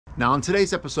Now, in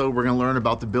today's episode, we're going to learn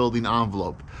about the building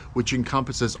envelope, which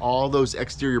encompasses all those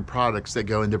exterior products that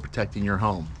go into protecting your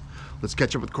home. Let's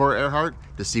catch up with Cora Earhart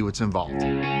to see what's involved.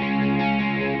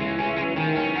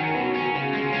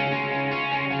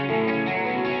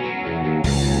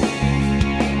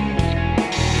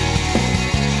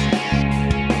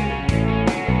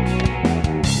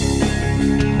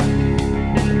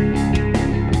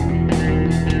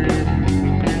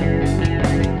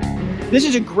 This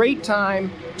is a great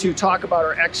time to talk about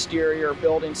our exterior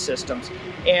building systems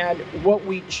and what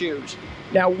we choose.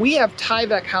 Now, we have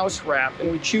Tyvek house wrap, and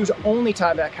we choose only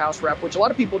Tyvek house wrap, which a lot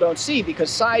of people don't see because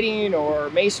siding or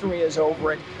masonry is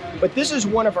over it. But this is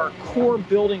one of our core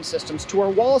building systems to our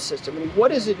wall system. And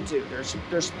what does it do?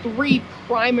 There's three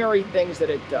primary things that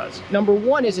it does. Number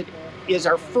one is it is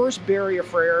our first barrier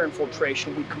for air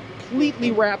infiltration. We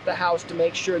completely wrap the house to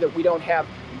make sure that we don't have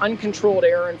uncontrolled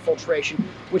air infiltration,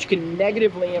 which can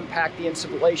negatively impact the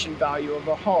insulation value of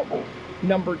a home.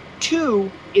 Number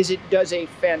two is it does a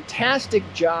fantastic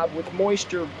job with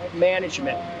moisture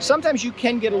management. Sometimes you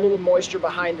can get a little moisture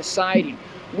behind the siding.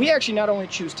 We actually not only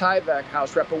choose Tyvek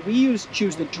house wrap, but we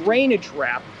choose the drainage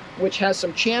wrap, which has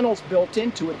some channels built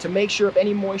into it to make sure if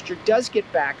any moisture does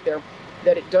get back there,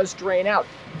 that it does drain out.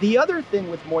 The other thing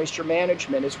with moisture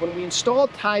management is when we install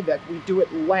Tyvek, we do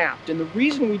it lapped. And the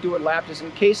reason we do it lapped is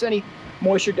in case any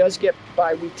moisture does get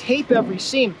by, we tape every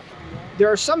seam.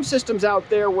 There are some systems out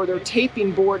there where they're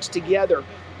taping boards together.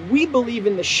 We believe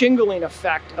in the shingling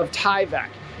effect of Tyvek.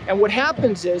 And what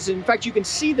happens is, in fact, you can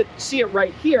see it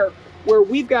right here, where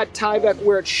we've got Tyvek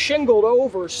where it's shingled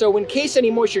over, so in case any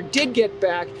moisture did get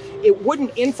back, it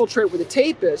wouldn't infiltrate where the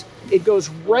tape is. It goes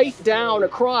right down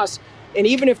across, and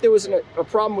even if there was a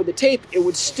problem with the tape, it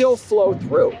would still flow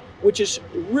through, which is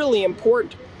really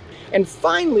important. And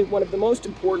finally, one of the most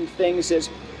important things is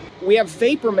we have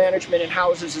vapor management in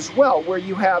houses as well, where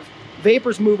you have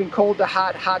vapors moving cold to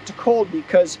hot, hot to cold,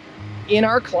 because in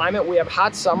our climate, we have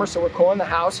hot summer, so we're cooling the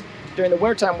house. During the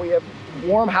wintertime, we have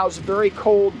warm house, very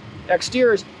cold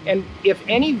exteriors, and if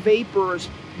any vapors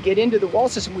get into the wall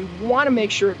system, we want to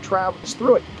make sure it travels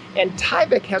through it. And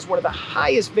Tyvek has one of the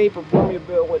highest vapor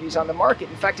permeabilities on the market.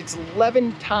 In fact, it's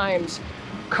 11 times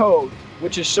code,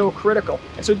 which is so critical.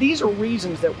 And so these are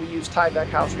reasons that we use Tyvek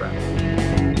house wrap.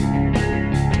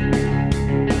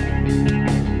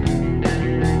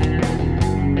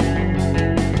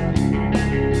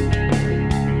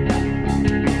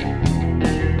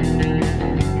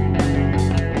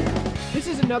 This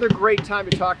is another great time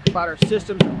to talk about our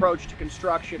systems approach to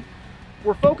construction.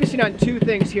 We're focusing on two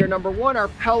things here. Number one, our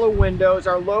Pella windows,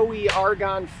 our low-E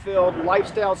argon-filled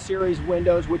Lifestyle Series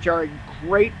windows, which are a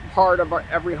great part of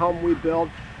every home we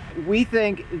build. We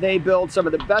think they build some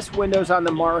of the best windows on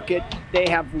the market. They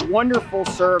have wonderful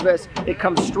service. It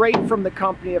comes straight from the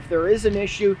company. If there is an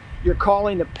issue, you're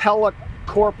calling the Pella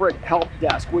Corporate Help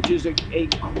Desk, which is a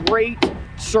great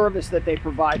service that they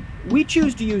provide. We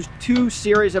choose to use two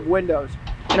series of windows.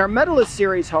 In our Medalist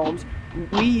Series homes,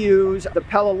 we use the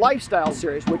Pella Lifestyle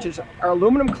Series, which is our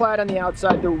aluminum clad on the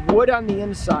outside, they're wood on the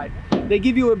inside. They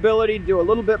give you ability to do a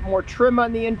little bit more trim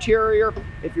on the interior.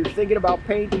 If you're thinking about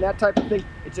paint and that type of thing,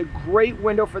 it's a great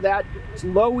window for that. It's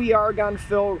low-E argon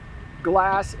filled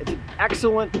glass. It's an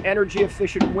excellent energy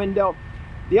efficient window.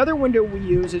 The other window we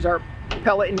use is our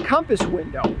Pella Encompass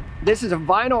window. This is a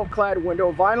vinyl clad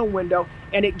window,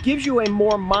 and it gives you a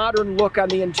more modern look on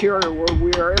the interior, where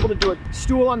we are able to do a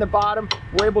stool on the bottom.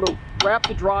 We're able to wrap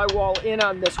the drywall in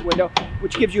on this window,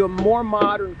 which gives you a more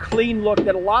modern, clean look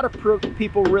that a lot of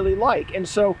people really like. And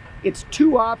so it's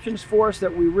two options for us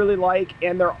that we really like,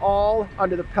 and they're all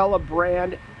under the Pella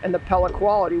brand and the Pella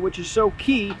quality, which is so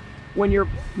key when you're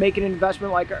making an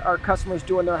investment like our customers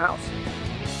do in their house.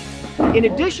 In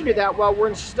addition to that, while we're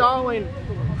installing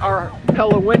our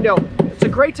Pella window, it's a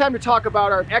great time to talk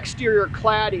about our exterior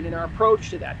cladding and our approach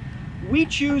to that. We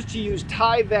choose to use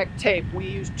Tyvek tape. We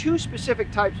use two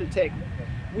specific types of tape.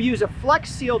 We use a Flex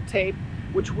Seal tape,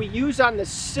 which we use on the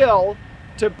sill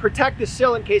to protect the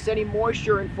sill in case any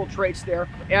moisture infiltrates there.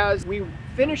 As we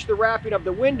finish the wrapping of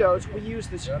the windows, we use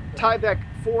this Tyvek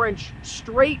 4-inch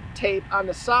straight tape on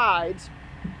the sides,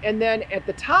 and then at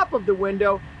the top of the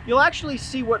window, you'll actually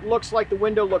see what looks like the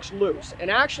window looks loose. And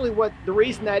actually what the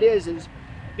reason that is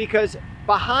because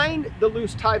behind the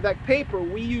loose Tyvek paper,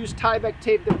 we use Tyvek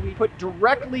tape that we put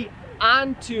directly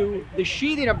onto the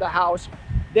sheathing of the house.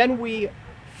 Then we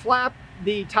flap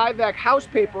the Tyvek house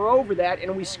paper over that,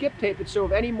 and we skip tape it, so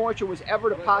if any moisture was ever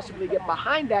to possibly get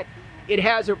behind that, it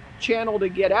has a channel to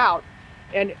get out.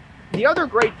 And The other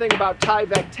great thing about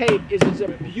Tyvek tape is it's a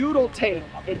butyl tape.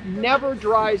 It never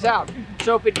dries out.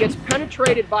 So if it gets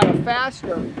penetrated by a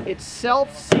fastener, it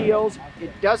self-seals, it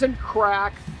doesn't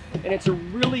crack, and it's a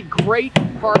really great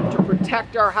part to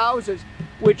protect our houses,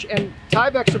 and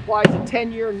Tyvek supplies a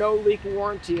 10-year no-leak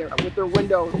warranty with their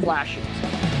window flashings.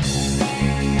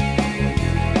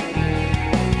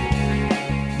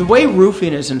 The way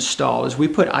roofing is installed is we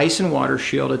put ice and water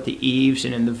shield at the eaves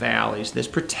and in the valleys. This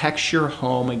protects your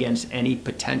home against any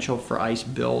potential for ice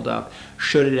buildup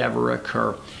should it ever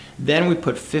occur. Then we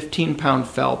put 15-pound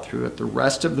felt through it, the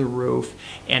rest of the roof,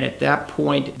 and at that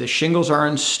point the shingles are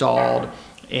installed,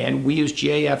 and we use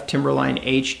GAF Timberline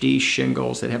HD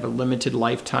shingles that have a limited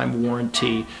lifetime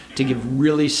warranty to give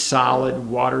really solid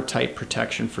watertight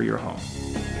protection for your home.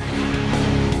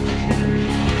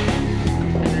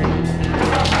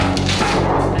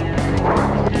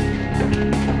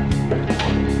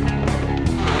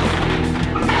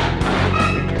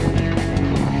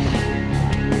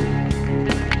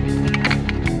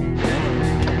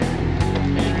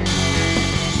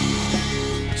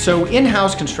 So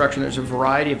in-house construction, there's a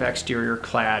variety of exterior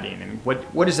cladding. And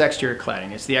what is exterior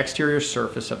cladding? It's the exterior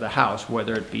surface of the house,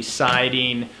 whether it be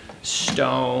siding,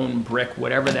 stone, brick,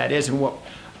 whatever that is. And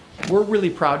we're really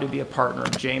proud to be a partner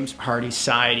of James Hardie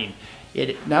Siding.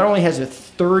 It not only has a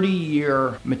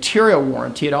 30-year material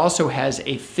warranty, it also has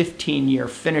a 15-year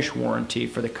finish warranty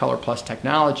for the Color Plus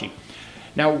technology.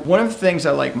 Now, one of the things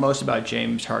I like most about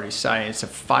James Hardie Siding, it's a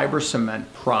fiber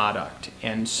cement product,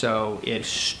 and so it's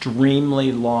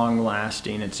extremely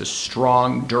long-lasting. It's a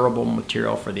strong, durable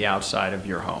material for the outside of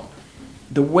your home.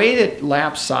 The way that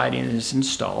lap siding is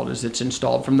installed is it's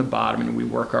installed from the bottom and we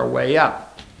work our way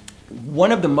up.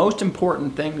 One of the most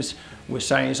important things with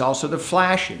siding is also the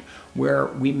flashing, where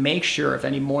we make sure if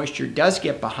any moisture does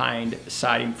get behind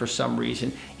siding for some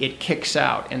reason, it kicks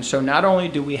out. And so not only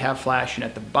do we have flashing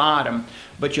at the bottom,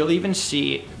 but you'll even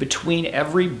see between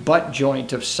every butt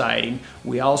joint of siding,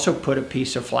 we also put a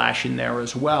piece of flashing there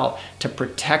as well to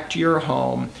protect your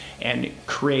home and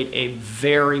create a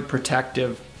very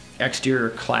protective exterior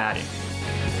cladding.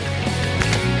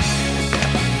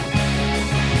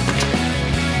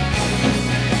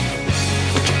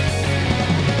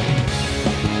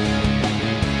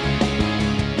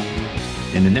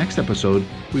 In the next episode,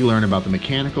 we learn about the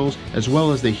mechanicals as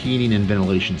well as the heating and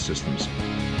ventilation systems.